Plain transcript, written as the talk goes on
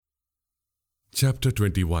Chapter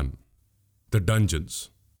 21. The Dungeons.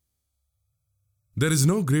 There is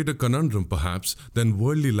no greater conundrum, perhaps, than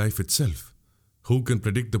worldly life itself. Who can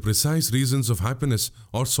predict the precise reasons of happiness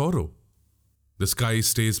or sorrow? The sky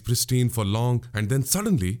stays pristine for long, and then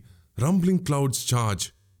suddenly, rumbling clouds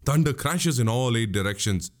charge, thunder crashes in all 8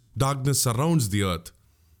 directions, darkness surrounds the earth,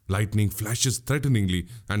 lightning flashes threateningly,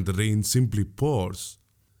 and the rain simply pours.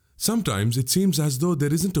 Sometimes it seems as though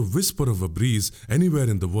there isn't a whisper of a breeze anywhere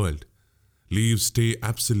in the world. Leaves stay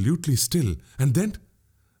absolutely still, and then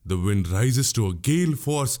the wind rises to a gale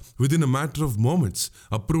force within a matter of moments,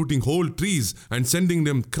 uprooting whole trees and sending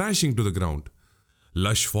them crashing to the ground.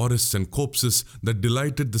 Lush forests and copses that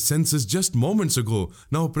delighted the senses just moments ago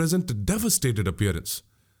now present a devastated appearance,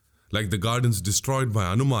 like the gardens destroyed by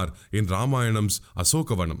Anumar in Ramayanam's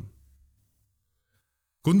Asokavanam.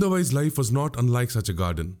 Kundavai's life was not unlike such a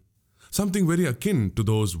garden. Something very akin to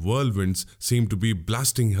those whirlwinds seemed to be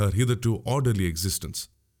blasting her hitherto orderly existence.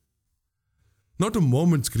 Not a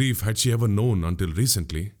moment's grief had she ever known until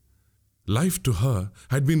recently. Life to her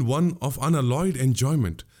had been one of unalloyed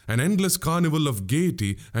enjoyment, an endless carnival of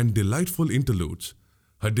gaiety and delightful interludes.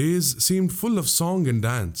 Her days seemed full of song and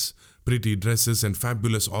dance, pretty dresses and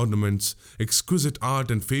fabulous ornaments, exquisite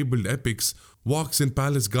art and fabled epics, walks in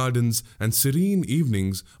palace gardens, and serene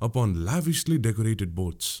evenings upon lavishly decorated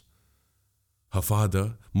boats. Her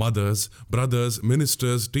father, mothers, brothers,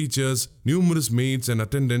 ministers, teachers, numerous maids and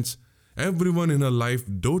attendants, everyone in her life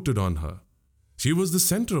doted on her. She was the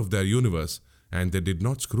center of their universe, and they did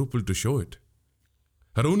not scruple to show it.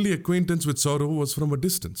 Her only acquaintance with sorrow was from a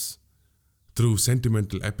distance, through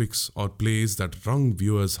sentimental epics or plays that wrung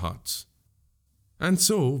viewers' hearts. And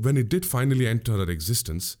so, when it did finally enter her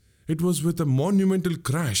existence, it was with a monumental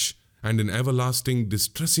crash and in everlasting,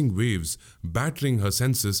 distressing waves, battering her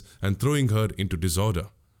senses and throwing her into disorder.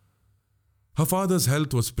 Her father's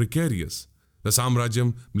health was precarious. The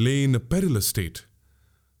Samrajyam lay in a perilous state.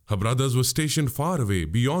 Her brothers were stationed far away,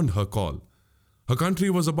 beyond her call. Her country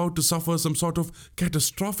was about to suffer some sort of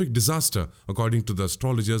catastrophic disaster, according to the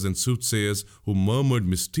astrologers and soothsayers who murmured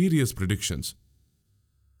mysterious predictions.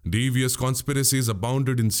 Devious conspiracies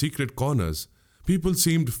abounded in secret corners. People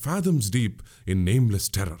seemed fathoms deep in nameless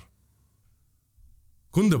terror.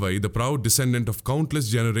 Kundavai, the proud descendant of countless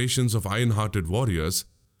generations of iron-hearted warriors,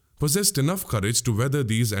 possessed enough courage to weather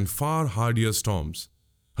these and far hardier storms.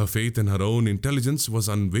 Her faith in her own intelligence was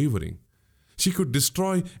unwavering. She could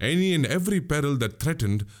destroy any and every peril that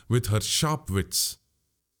threatened with her sharp wits.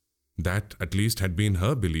 That, at least, had been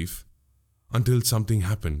her belief, until something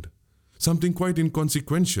happened. Something quite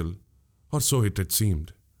inconsequential, or so it had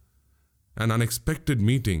seemed. An unexpected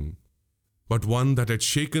meeting, but one that had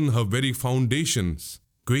shaken her very foundations,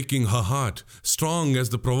 quaking her heart, strong as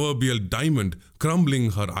the proverbial diamond,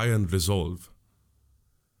 crumbling her iron resolve.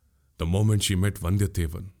 The moment she met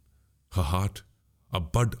Vandyadevan, her heart, a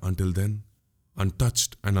bud until then,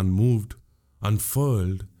 untouched and unmoved,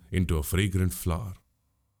 unfurled into a fragrant flower.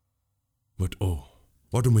 But oh,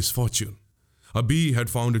 what a misfortune! A bee had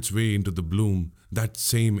found its way into the bloom that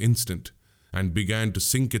same instant, and began to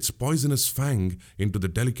sink its poisonous fang into the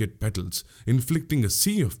delicate petals, inflicting a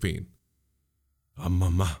sea of pain.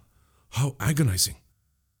 Mama, how agonizing!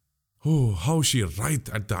 Oh, how she writhed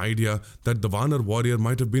at the idea that the Vanar warrior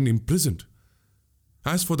might have been imprisoned.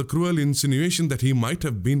 As for the cruel insinuation that he might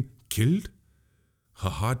have been killed, her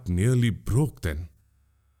heart nearly broke then.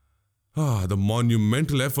 The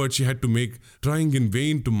monumental effort she had to make, trying in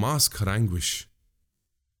vain to mask her anguish.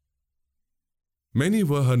 Many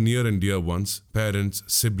were her near and dear ones, parents,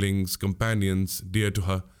 siblings, companions, dear to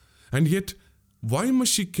her, and yet, why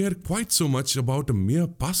must she care quite so much about a mere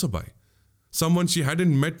passerby, someone she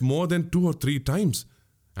hadn't met more than 2 or 3 times,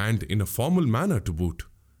 and in a formal manner to boot?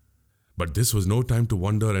 But this was no time to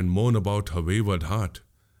wonder and moan about her wayward heart,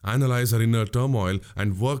 analyze her inner turmoil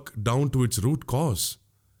and work down to its root cause.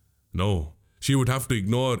 No, she would have to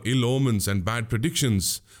ignore ill omens and bad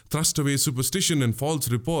predictions, thrust away superstition and false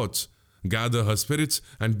reports, gather her spirits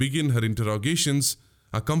and begin her interrogations,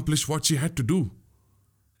 accomplish what she had to do.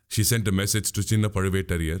 She sent a message to Chinna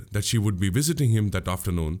Pazhuvettariyar that she would be visiting him that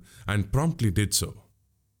afternoon, and promptly did so.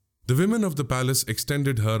 The women of the palace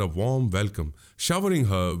extended her a warm welcome, showering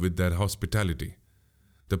her with their hospitality.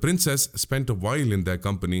 The princess spent a while in their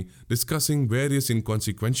company, discussing various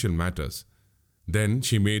inconsequential matters. Then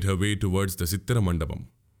she made her way towards the Sittira Mandapam,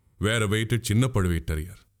 where awaited Chinna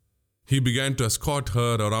Pazhuvettariyar. He began to escort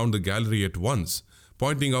her around the gallery at once,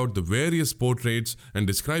 pointing out the various portraits and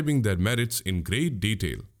describing their merits in great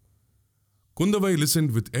detail. Kundavai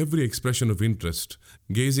listened with every expression of interest,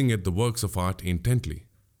 gazing at the works of art intently.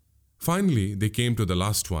 Finally, they came to the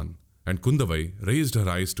last one, and Kundavai raised her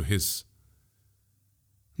eyes to his.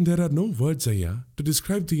 There are no words, Ayya, to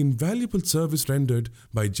describe the invaluable service rendered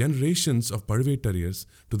by generations of Pazhuvettariyars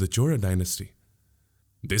to the Chola dynasty.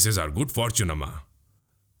 This is our good fortune, Amma.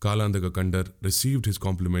 Kalandaka Kandar received his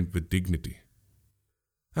compliment with dignity.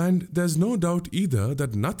 And there's no doubt either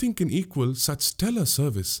that nothing can equal such stellar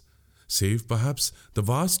service, save perhaps the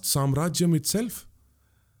vast Samrajyam itself.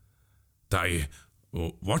 Taye,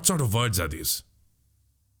 what sort of words are these?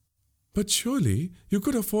 But surely you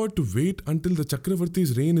could afford to wait until the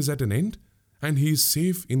Chakravarti's reign is at an end and he is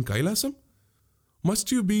safe in Kailasam?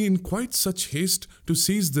 Must you be in quite such haste to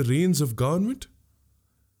seize the reins of government?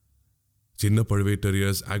 Chinna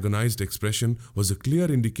Pazhuvettariyar's agonized expression was a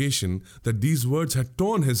clear indication that these words had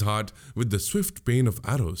torn his heart with the swift pain of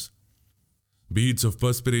arrows. Beads of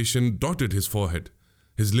perspiration dotted his forehead.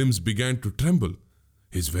 His limbs began to tremble.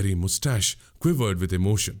 His very moustache quivered with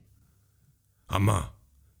emotion. Amma,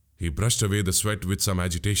 he brushed away the sweat with some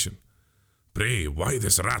agitation. Pray, why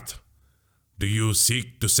this wrath? Do you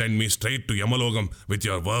seek to send me straight to Yamalogam with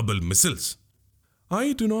your verbal missiles?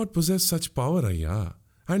 I do not possess such power, Ayya,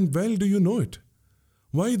 and well do you know it.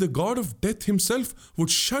 Why, the god of death himself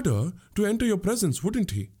would shudder to enter your presence,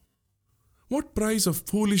 wouldn't he? What price a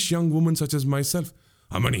foolish young woman such as myself?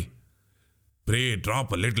 Amani, pray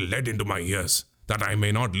drop a little lead into my ears, that I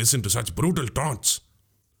may not listen to such brutal taunts.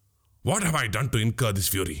 What have I done to incur this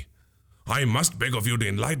fury? I must beg of you to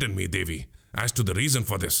enlighten me, Devi, as to the reason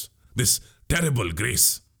for this terrible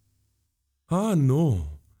grace. Ah,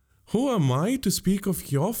 no. Who am I to speak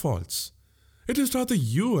of your faults? It is rather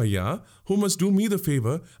you, Ayya, who must do me the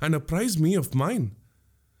favor and apprise me of mine.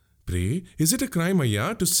 Pray, is it a crime,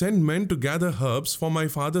 Ayya, to send men to gather herbs for my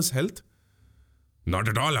father's health? Not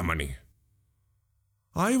at all, Amani.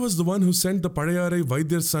 I was the one who sent the Padayare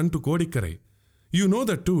Vaidyar's son to Kodikkarai. You know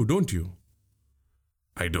that too, don't you?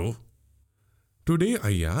 I do. Today,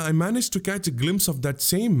 Ayya, I managed to catch a glimpse of that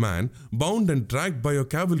same man bound and dragged by your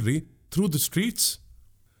cavalry through the streets.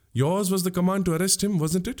 Yours was the command to arrest him,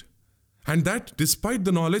 wasn't it? And that despite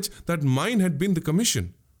the knowledge that mine had been the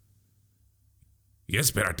commission. Yes,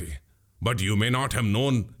 Pirati, but you may not have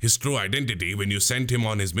known his true identity when you sent him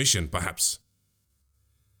on his mission, perhaps.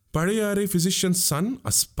 Padayare physician's son,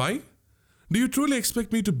 a spy? Do you truly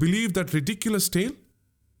expect me to believe that ridiculous tale?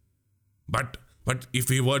 But if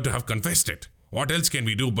we were to have confessed it, what else can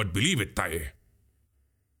we do but believe it, Taye?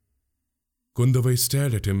 Kundavai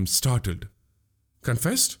stared at him, startled.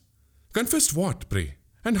 Confessed? Confessed what, pray?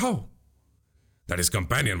 And how? That his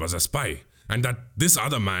companion was a spy, and that this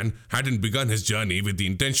other man hadn't begun his journey with the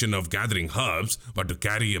intention of gathering herbs, but to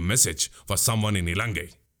carry a message for someone in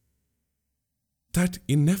Ilangai. That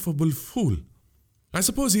ineffable fool. I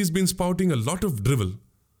suppose he's been spouting a lot of drivel.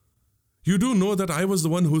 You do know that I was the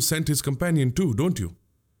one who sent his companion too, don't you?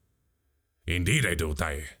 Indeed I do,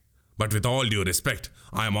 Taye. But with all due respect,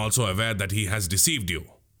 I am also aware that he has deceived you.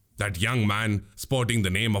 That young man sporting the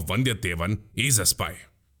name of Vandiyathevan is a spy.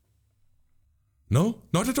 No,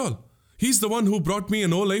 not at all. He's the one who brought me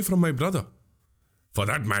an olai from my brother. For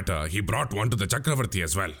that matter, he brought one to the Chakravarti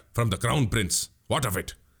as well, from the Crown Prince. What of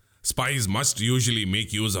it? Spies must usually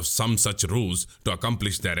make use of some such ruse to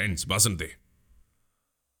accomplish their ends, mustn't they?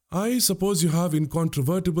 I suppose you have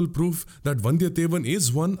incontrovertible proof that Vandiyathevan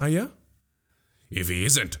is one, Ayya? If he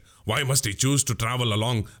isn't, why must he choose to travel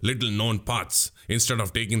along little-known paths instead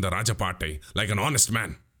of taking the Rajapatai like an honest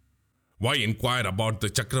man? Why inquire about the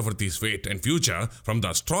Chakravarti's fate and future from the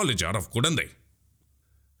astrologer of Kudandai?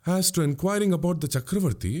 As to inquiring about the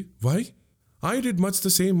Chakravarti, why? I did much the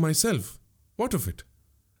same myself. What of it?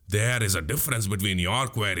 There is a difference between your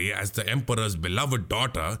query as the emperor's beloved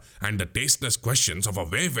daughter and the tasteless questions of a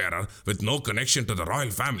wayfarer with no connection to the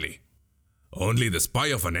royal family. Only the spy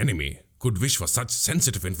of an enemy could wish for such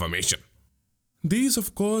sensitive information. These,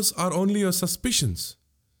 of course, are only your suspicions.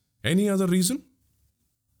 Any other reason?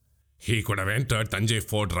 He could have entered Tanjai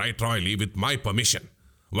Fort right royally with my permission.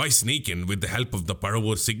 Why sneak in with the help of the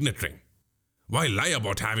Paravur signet ring? Why lie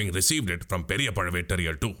about having received it from Periya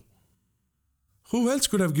Pazhuvettariyar too? Who else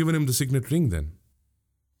could have given him the signet ring then?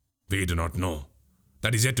 We do not know.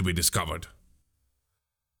 That is yet to be discovered.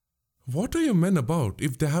 What are your men about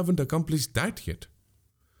if they haven't accomplished that yet?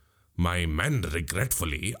 My men,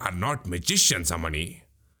 regretfully, are not magicians, Amani.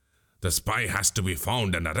 The spy has to be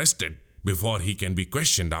found and arrested before he can be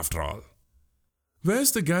questioned after all.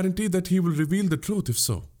 Where's the guarantee that he will reveal the truth if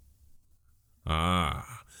so?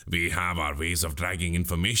 We have our ways of dragging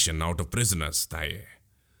information out of prisoners, Taye.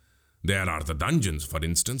 There are the dungeons, for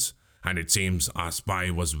instance, and it seems our spy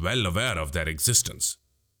was well aware of their existence.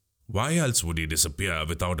 Why else would he disappear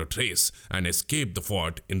without a trace and escape the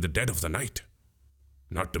fort in the dead of the night?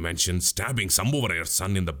 Not to mention stabbing Sambhuvarayar's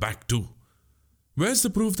son in the back too. Where's the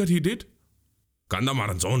proof that he did?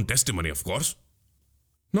 Kandamaran's own testimony, of course.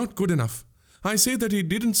 Not good enough. I say that he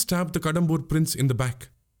didn't stab the Kadambur prince in the back.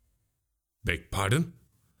 Beg pardon?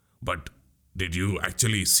 But did you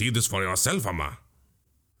actually see this for yourself, Amma?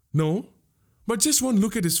 No, but just one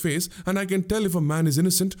look at his face and I can tell if a man is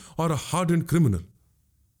innocent or a hardened criminal.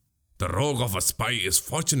 The rogue of a spy is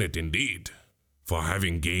fortunate indeed for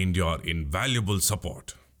having gained your invaluable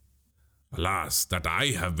support. Alas, that I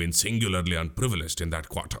have been singularly unprivileged in that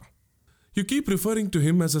quarter. You keep referring to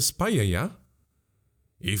him as a spy, Ayya.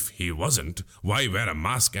 If he wasn't, why wear a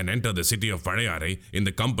mask and enter the city of Padayare in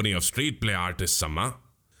the company of street play artists, Amma?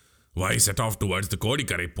 Why set off towards the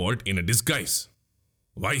Kodikkarai port in a disguise?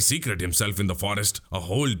 Why secret himself in the forest a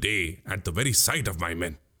whole day at the very sight of my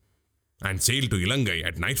men? And sail to Ilangai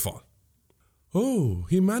at nightfall? Oh,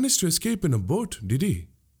 he managed to escape in a boat, did he?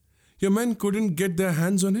 Your men couldn't get their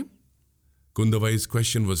hands on him? Kundavai's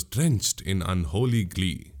question was drenched in unholy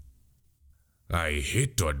glee. I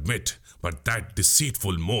hate to admit, but that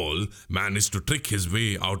deceitful mole managed to trick his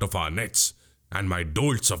way out of our nets, and my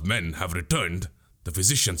dolts of men have returned, the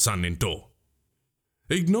physician's son in tow.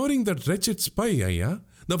 Ignoring that wretched spy, Ayya,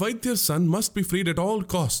 the Vaidyar's son must be freed at all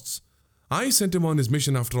costs. I sent him on his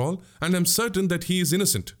mission after all, and am certain that he is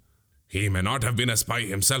innocent. He may not have been a spy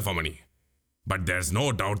himself, Amani, but there's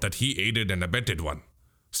no doubt that he aided and abetted one.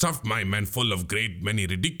 Stuffed my men full of great many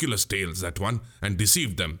ridiculous tales at one and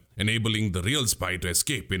deceived them, enabling the real spy to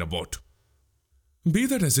escape in a boat. Be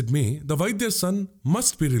that as it may, the Vaidyar's son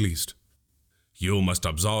must be released. You must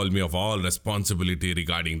absolve me of all responsibility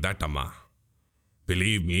regarding that, Amma.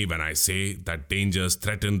 Believe me when I say that dangers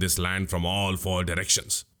threaten this land from all four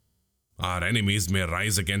directions. Our enemies may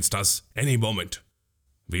rise against us any moment.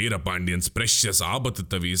 Veerapandian's precious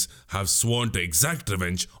Abatittavis have sworn to exact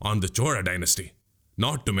revenge on the Chola dynasty,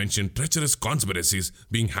 not to mention treacherous conspiracies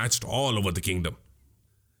being hatched all over the kingdom.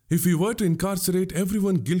 If we were to incarcerate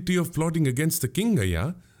everyone guilty of plotting against the king,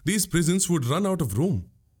 Ayya, these prisons would run out of room.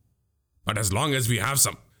 But as long as we have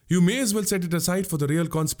some, you may as well set it aside for the real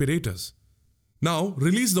conspirators. Now,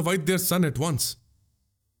 release the Vaidyar's son at once.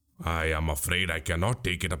 I am afraid I cannot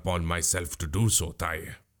take it upon myself to do so,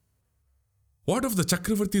 Thai. What of the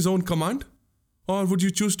Chakravarti's own command? Or would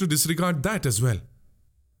you choose to disregard that as well?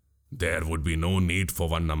 There would be no need for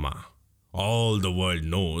one, Amma. All the world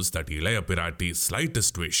knows that Ilaya Pirati's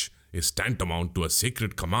slightest wish is tantamount to a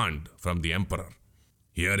sacred command from the emperor.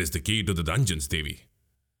 Here is the key to the dungeons, Devi.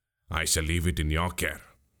 I shall leave it in your care.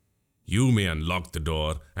 You may unlock the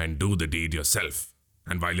door and do the deed yourself.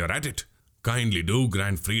 And while you're at it, kindly do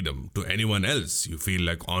grant freedom to anyone else you feel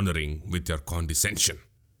like honoring with your condescension.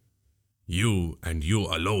 You and you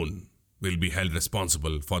alone will be held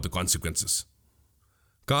responsible for the consequences.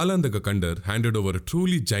 Kalanda Gakandar handed over a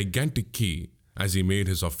truly gigantic key as he made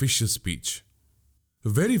his official speech.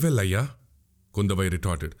 Very well, Ayya, Kundavai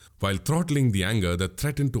retorted, while throttling the anger that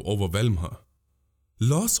threatened to overwhelm her.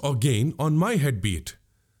 Loss or gain, on my head be it.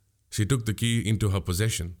 She took the key into her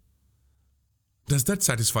possession. Does that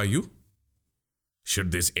satisfy you?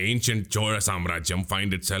 Should this ancient Chola Samrajyam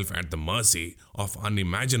find itself at the mercy of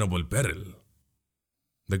unimaginable peril?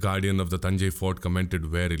 The guardian of the Tanjai fort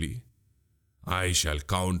commented warily. I shall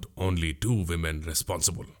count only 2 women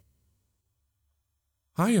responsible.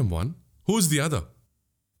 I am one. Who's the other?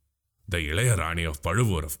 The Ilaya Rani of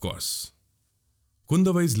Paduvur, of course.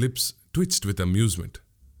 Kundavai's lips twitched with amusement.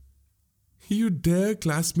 You dare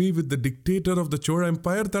class me with the dictator of the Chola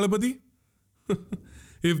Empire, Talabadi?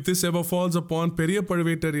 If this ever falls upon Periya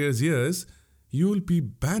Pazhuvettariyar's ears, you'll be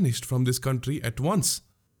banished from this country at once.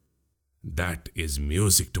 That is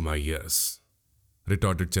music to my ears,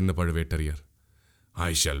 retorted Chenna Pazhuvettariyar.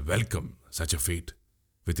 I shall welcome such a fate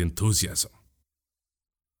with enthusiasm.